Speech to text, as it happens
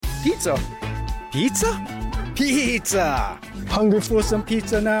Pizza. Pizza? Pizza! Hungry for some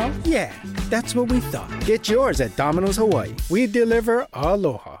pizza now? Yeah, that's what we thought. Get yours at Domino's Hawaii. We deliver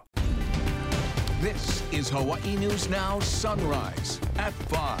aloha. This is Hawaii News Now Sunrise at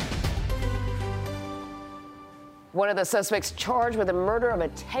 5. One of the suspects charged with the murder of a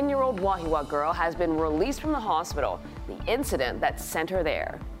 10-year-old Wahiawa girl has been released from the hospital. The incident that sent her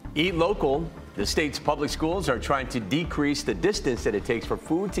there. Eat local. The state's public schools are trying to decrease the distance that it takes for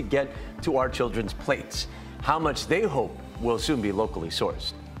food to get to our children's plates. How much they hope will soon be locally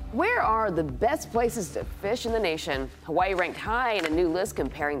sourced. Where are the best places to fish in the nation? Hawaii ranked high in a new list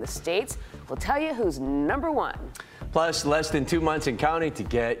comparing the states. We'll tell you who's number one. Plus, less than 2 months in counting to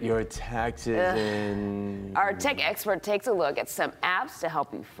get your taxes in. Our tech expert takes a look at some apps to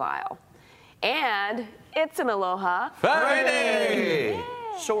help you file. And it's an Aloha Friday! Yay!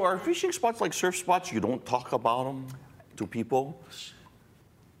 So are fishing spots like surf spots? You don't talk about them to people?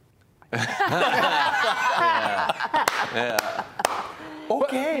 Yeah.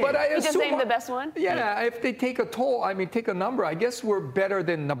 Okay. But I You just assume, named the best one? yeah, if they take a toll, take a number, I guess we're better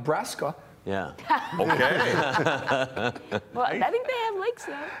than Nebraska. Yeah. Okay. Well, I think they have lakes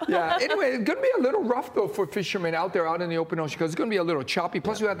though. Yeah, anyway, it's going to be a little rough, though, for fishermen out there out in the open ocean because it's going to be a little choppy.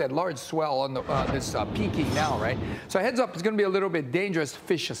 Plus, you have that large swell on the, this peaking now, right? So heads up, it's going to be a little bit dangerous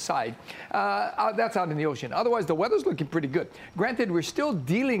fish aside. That's out in the ocean. Otherwise, the weather's looking pretty good. Granted, we're still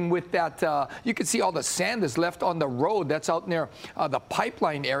dealing with that. You can see all the sand is left on the road. That's out near the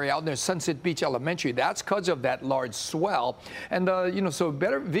pipeline area out near Sunset Beach Elementary. That's because of that large swell. And, so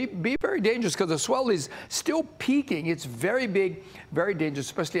better be very dangerous because the swell is still peaking. It's very big, very dangerous,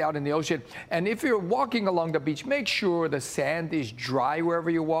 especially out in the ocean. And if you're walking along the beach, make sure the sand is dry wherever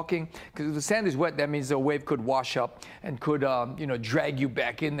you're walking, because if the sand is wet, that means the wave could wash up and could, drag you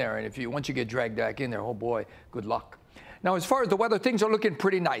back in there. And once you get dragged back in there, oh boy, good luck. Now, as far as the weather, things are looking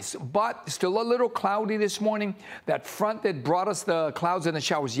pretty nice, but still a little cloudy this morning. That front that brought us the clouds and the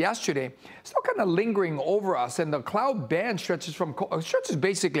showers yesterday, still kind of lingering over us, and the cloud band stretches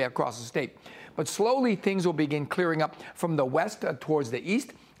basically across the state. But slowly, things will begin clearing up from the west towards the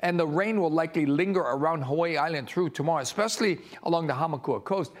east, and the rain will likely linger around Hawaii Island through tomorrow, especially along the Hamakua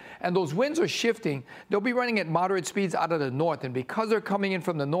coast. And those winds are shifting. They'll be running at moderate speeds out of the north, and because they're coming in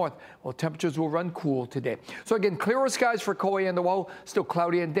from the north, well, temperatures will run cool today. So again, clearer skies for Kauai and Oahu, still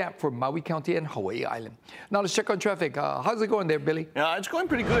cloudy and damp for Maui County and Hawaii Island. Now let's check on traffic. How's it going there, Billy? Yeah, it's going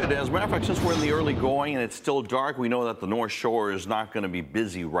pretty good. As a matter of fact, since we're in the early going and it's still dark, we know that the North Shore is not going to be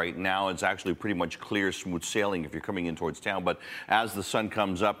busy right now. It's actually pretty much clear, smooth sailing if you're coming in towards town. But as the sun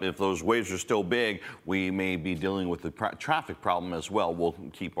comes up, if those waves are still big, we may be dealing with the traffic problem as well. We'll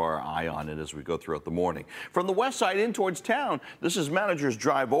keep our eye on it as we go throughout the morning. From the west side in towards town, this is Manager's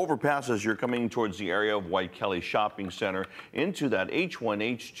Drive overpass as you're coming towards the area of Waikele Shopping Center into that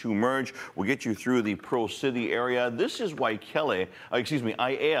H1, H2 merge. We'll get you through the Pearl City area. This is Aiea,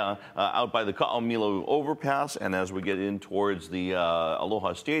 out by the Ka'amilo overpass. And as we get in towards the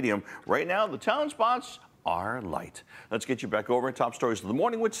Aloha Stadium, right now the town spots are light. Let's get you back over top stories of the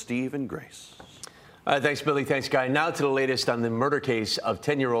morning with Steve and Grace. Thanks, Billy. Thanks, Guy. Now to the latest on the murder case of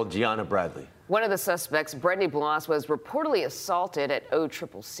 10-year-old Gianna Bradley. One of the suspects, Brittany Bloss, was reportedly assaulted at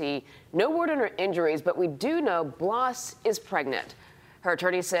OCCC. No word on her injuries, but we do know Bloss is pregnant. Her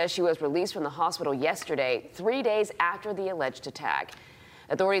attorney says she was released from the hospital yesterday, 3 days after the alleged attack.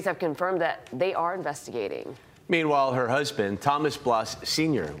 Authorities have confirmed that they are investigating. Meanwhile, her husband, Thomas Bloss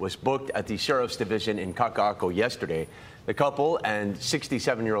Sr., was booked at the Sheriff's Division in Kaka'ako yesterday. The couple and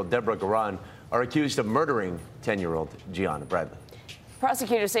 67-year-old Deborah Garan are accused of murdering 10-year-old Gianna Bradley.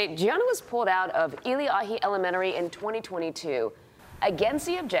 Prosecutors say Gianna was pulled out of Iliahi Elementary in 2022 against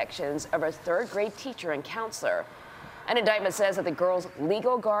the objections of her third-grade teacher and counselor. An indictment says that the girl's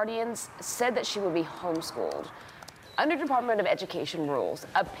legal guardians said that she would be homeschooled. Under Department of Education rules,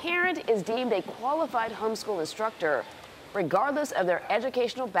 a parent is deemed a qualified homeschool instructor regardless of their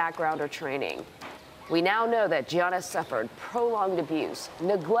educational background or training. We now know that Gianna suffered prolonged abuse,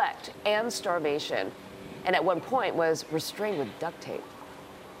 neglect, and starvation, and at one point was restrained with duct tape.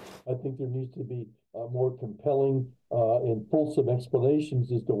 I think there needs to be more compelling and fulsome explanations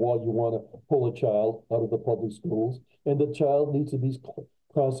as to why you want to pull a child out of the public schools, and the child needs to be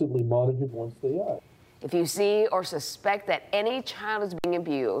constantly monitored once they are. If you see or suspect that any child is being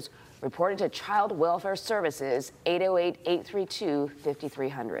abused, report it to Child Welfare Services,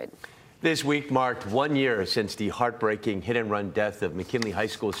 808-832-5300. This week marked 1 year since the heartbreaking hit-and-run death of McKinley High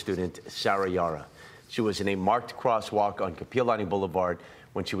School student Sarah Yara. She was in a marked crosswalk on Kapiolani Boulevard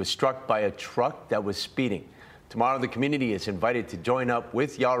when she was struck by a truck that was speeding. Tomorrow, the community is invited to join up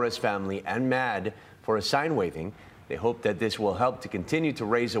with Yara's family and MAD for a sign waving. They hope that this will help to continue to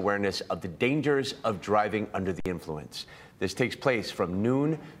raise awareness of the dangers of driving under the influence. This takes place from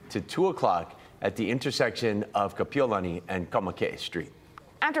noon to 2 o'clock at the intersection of Kapiolani and Kamake Street.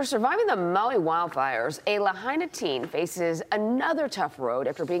 After surviving the Maui wildfires, a Lahaina teen faces another tough road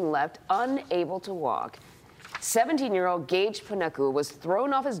after being left unable to walk. 17-year-old Gage Paneku was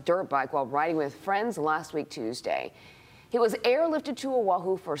thrown off his dirt bike while riding with friends last week Tuesday. He was airlifted to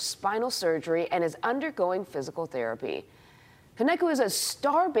Oahu for spinal surgery and is undergoing physical therapy. Paneku is a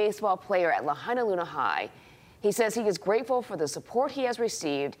star baseball player at Lahaina Luna High. He says he is grateful for the support he has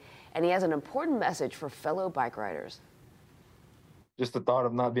received, and he has an important message for fellow bike riders. Just the thought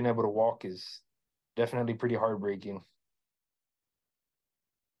of not being able to walk is definitely pretty heartbreaking.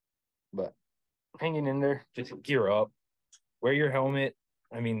 But hanging in there, just gear up, wear your helmet.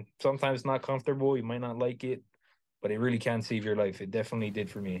 I mean, sometimes it's not comfortable, you might not like it, but it really can save your life. It definitely did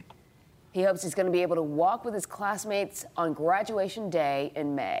for me. He hopes he's going to be able to walk with his classmates on graduation day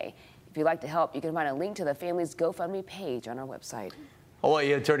in May. If you'd like to help, you can find a link to the family's GoFundMe page on our website.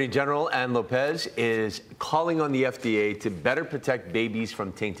 Hawaii Attorney General Ann Lopez is calling on the FDA to better protect babies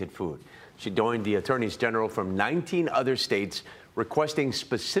from tainted food. She joined the attorneys general from 19 other states requesting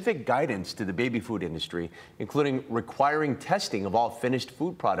specific guidance to the baby food industry, including requiring testing of all finished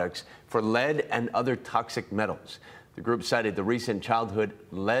food products for lead and other toxic metals. The group cited the recent childhood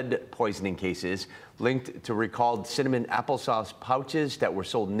lead poisoning cases linked to recalled cinnamon applesauce pouches that were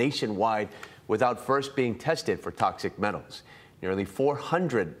sold nationwide without first being tested for toxic metals. Nearly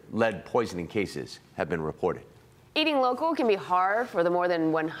 400 lead poisoning cases have been reported. Eating local can be hard for the more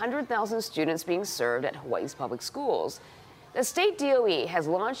than 100,000 students being served at Hawaii's public schools. The state DOE has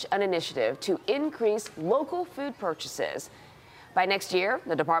launched an initiative to increase local food purchases. By next year,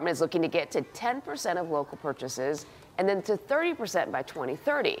 the department is looking to get to 10% of local purchases and then to 30% by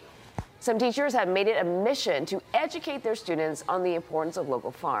 2030. Some teachers have made it a mission to educate their students on the importance of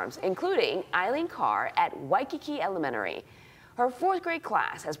local farms, including Eileen Carr at Waikiki Elementary. Her 4th grade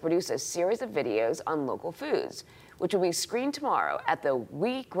class has produced a series of videos on local foods, which will be screened tomorrow at the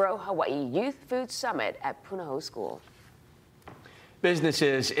We Grow Hawaii Youth Food Summit at Punahou School.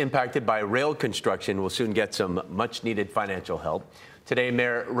 Businesses impacted by rail construction will soon get some much-needed financial help. Today,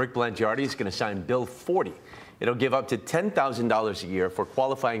 Mayor Rick Blangiardi is going to sign Bill 40. It'll give up to $10,000 a year for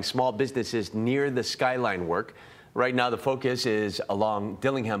qualifying small businesses near the Skyline work. Right now, the focus is along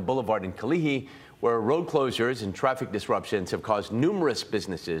Dillingham Boulevard in Kalihi, where road closures and traffic disruptions have caused numerous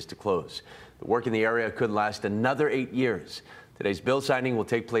businesses to close. The work in the area could last another 8 years. Today's bill signing will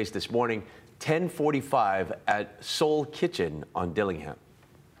take place this morning, 10:45 at Soul Kitchen on Dillingham.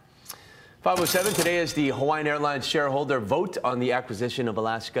 5:07, today is the Hawaiian Airlines shareholder vote on the acquisition of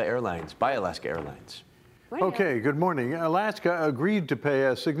Alaska Airlines by Alaska Airlines. Okay, good morning. Alaska agreed to pay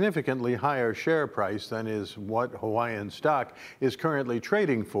a significantly higher share price than is what Hawaiian stock is currently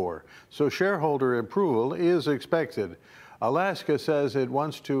trading for, so shareholder approval is expected. Alaska says it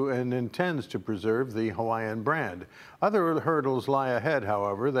wants to and intends to preserve the Hawaiian brand. Other hurdles lie ahead,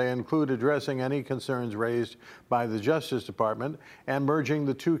 however. They include addressing any concerns raised by the Justice Department and merging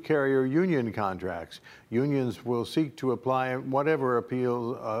the 2 carrier union contracts. Unions will seek to apply whatever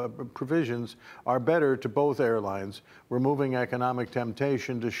appeal provisions are better to both airlines, removing economic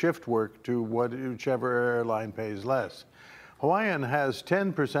temptation to shift work to whichever airline pays less. Hawaiian has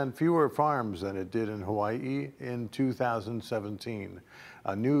 10% fewer farms than it did in Hawaii in 2017.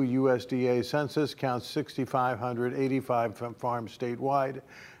 A new USDA census counts 6,585 farms statewide.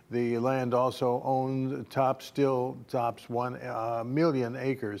 The land also tops 1 million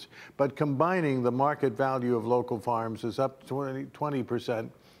acres, but combining the market value of local farms is up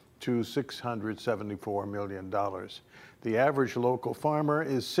 20% to $674 million. The average local farmer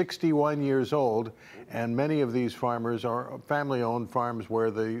is 61 years old, and many of these farmers are family-owned farms where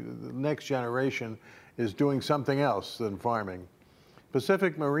the next generation is doing something else than farming.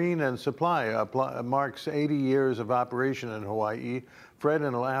 Pacific Marine and Supply marks 80 years of operation in Hawaii. Fred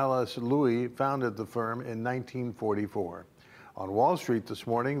and Alice Louie founded the firm in 1944. On Wall Street this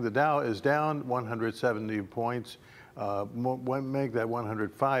morning, the Dow is down 170 points, make that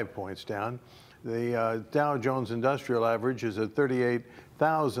 105 points down. The Dow Jones Industrial Average is at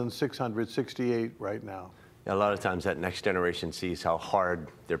 38,668 right now. A lot of times that next generation sees how hard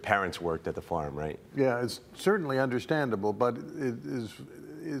their parents worked at the farm, right? Yeah, it's certainly understandable, but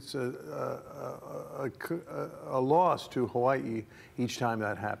it's a loss to Hawaii each time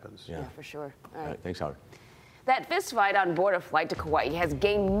that happens. Yeah, for sure. All right, thanks, Howard. That fist fight on board a flight to Kauai has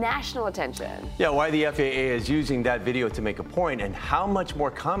gained national attention. Yeah, why the FAA is using that video to make a point and how much more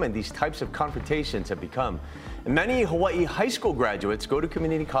common these types of confrontations have become. And many Hawaii high school graduates go to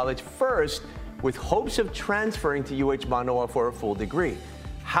community college first with hopes of transferring to UH Manoa for a full degree.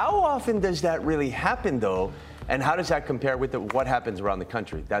 How often does that really happen, though? And how does that compare with what happens around the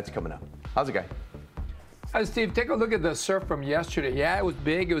country? That's coming up. How's it going? Hi, Steve. Take a look at the surf from yesterday. Yeah, it was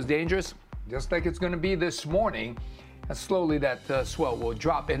big. It was dangerous, just like it's going to be this morning. And slowly that swell will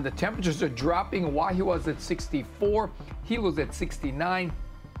drop. And the temperatures are dropping. Wahi was at 64. Hilo's at 69.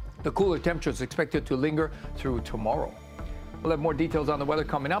 The cooler temperature is expected to linger through tomorrow. We'll have more details on the weather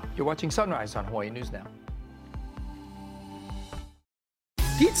coming up. You're watching Sunrise on Hawaii News Now.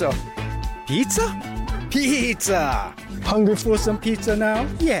 Pizza? Pizza? Pizza! Hungry for some pizza now?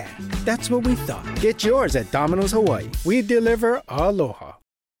 Yeah, that's what we thought. Get yours at Domino's Hawaii. We deliver aloha.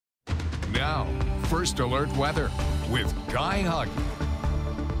 Now, First Alert Weather with Guy Hug.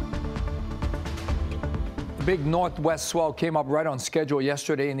 The big northwest swell came up right on schedule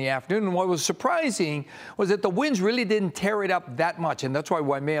yesterday in the afternoon. And what was surprising was that the winds really didn't tear it up that much. And that's why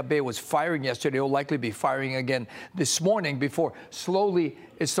Waimea Bay was firing yesterday. It'll likely be firing again this morning before slowly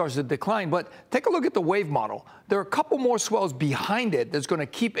it starts to decline. But take a look at the wave model. There are a couple more swells behind it that's going to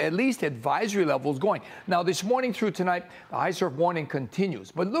keep at least advisory levels going. Now, this morning through tonight, the high surf warning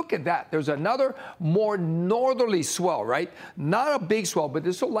continues. But look at that. There's another more northerly swell, right? Not a big swell, but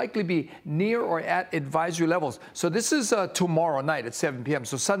this will likely be near or at advisory levels. So this is tomorrow night at 7 p.m.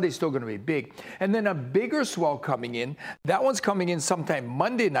 So Sunday's still going to be big. And then a bigger swell coming in. That one's coming in sometime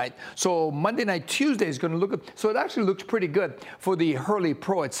Monday night. So Monday night, Tuesday is going to look so it actually looks pretty good for the Hurley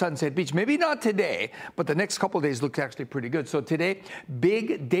Pro at Sunset Beach. Maybe not today, but the next couple of days look actually pretty good. So today,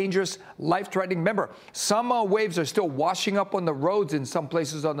 big, dangerous, life-threatening. Remember, some waves are still washing up on the roads in some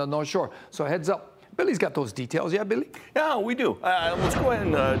places on the North Shore. So heads up. Billy's got those details. Yeah, Billy? Yeah, we do. Let's go ahead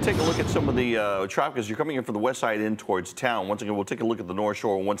and take a look at some of the traffic as you're coming in from the west side in towards town. Once again, we'll take a look at the North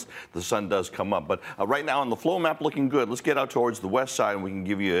Shore once the sun does come up. But right now on the flow map looking good. Let's get out towards the west side and we can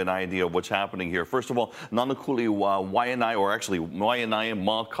give you an idea of what's happening here. First of all, Nanakuli, Waianae, or actually Waianae,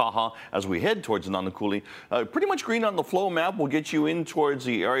 Makaha, as we head towards Nanakuli. Pretty much green on the flow map. We'll get you in towards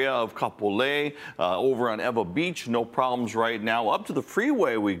the area of Kapolei, over on Ewa Beach. No problems right now. Up to the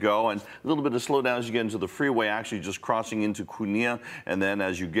freeway we go, and a little bit of slowdown as you get into the freeway, actually just crossing into Kunia, and then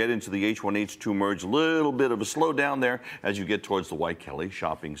as you get into the H1, H2 merge, a little bit of a slowdown there as you get towards the Waikele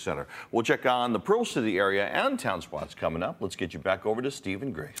Shopping Center. We'll check on the Pearl City area and town spots coming up. Let's get you back over to Steve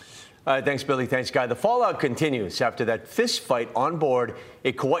and Grace. All right, thanks, Billy. Thanks, Guy. The fallout continues after that fist fight on board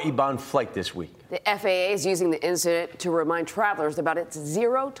a Kauai-bound flight this week. The FAA is using the incident to remind travelers about its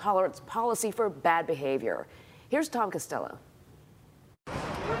zero-tolerance policy for bad behavior. Here's Tom Costello.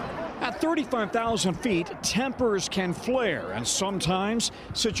 At 35,000 feet, tempers can flare, and sometimes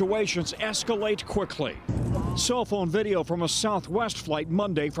situations escalate quickly. Cell phone video from a Southwest flight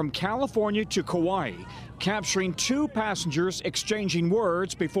Monday from California to Kauai, capturing two passengers exchanging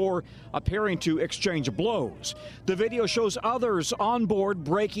words before appearing to exchange blows. The video shows others on board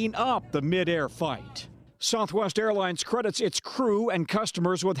breaking up the mid-air fight. Southwest Airlines credits its crew and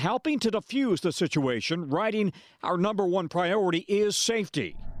customers with helping to defuse the situation, writing, "Our #1 priority is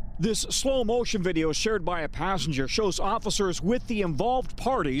safety." This slow-motion video shared by a passenger shows officers with the involved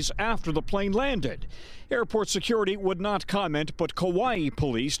parties after the plane landed. Airport security would not comment, but Kauai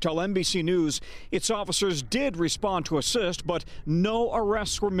police tell NBC News its officers did respond to assist, but no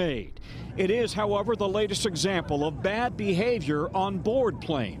arrests were made. It is, however, the latest example of bad behavior on board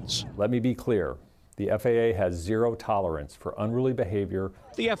planes. Let me be clear. The FAA has zero tolerance for unruly behavior.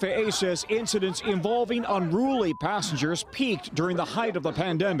 The FAA says incidents involving unruly passengers peaked during the height of the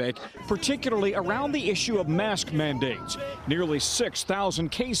pandemic, particularly around the issue of mask mandates. Nearly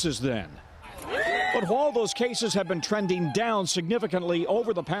 6,000 cases then. But while those cases have been trending down significantly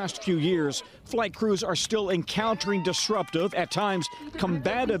over the past few years, flight crews are still encountering disruptive, at times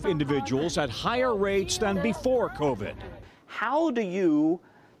combative individuals at higher rates than before COVID. How do you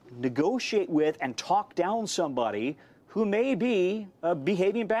negotiate with and talk down somebody who may be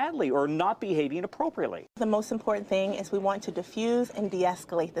behaving badly or not behaving appropriately? The most important thing is we want to diffuse and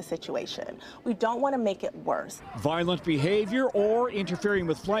de-escalate the situation. We don't want to make it worse. Violent behavior or interfering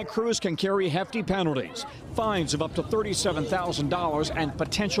with flight crews can carry hefty penalties, fines of up to $37,000 and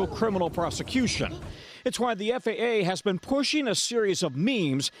potential criminal prosecution. It's why the FAA has been pushing a series of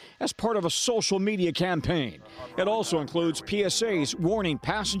memes as part of a social media campaign. It also includes PSAs warning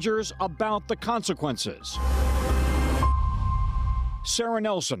passengers about the consequences. Sarah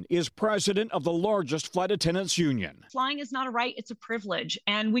Nelson is president of the largest flight attendants union. Flying is not a right, it's a privilege,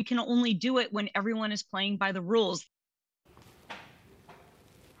 and we can only do it when everyone is playing by the rules.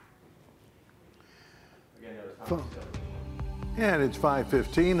 And it's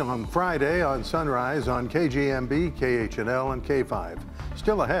 5:15 on Friday on Sunrise on KGMB, KHNL, and K5.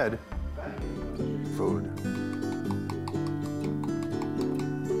 Still ahead, food.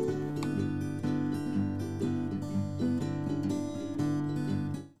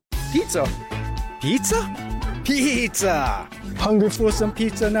 Pizza? Pizza? Pizza! Hungry for some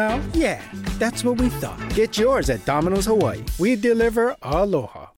pizza now? Yeah, that's what we thought. Get yours at Domino's Hawaii. We deliver aloha.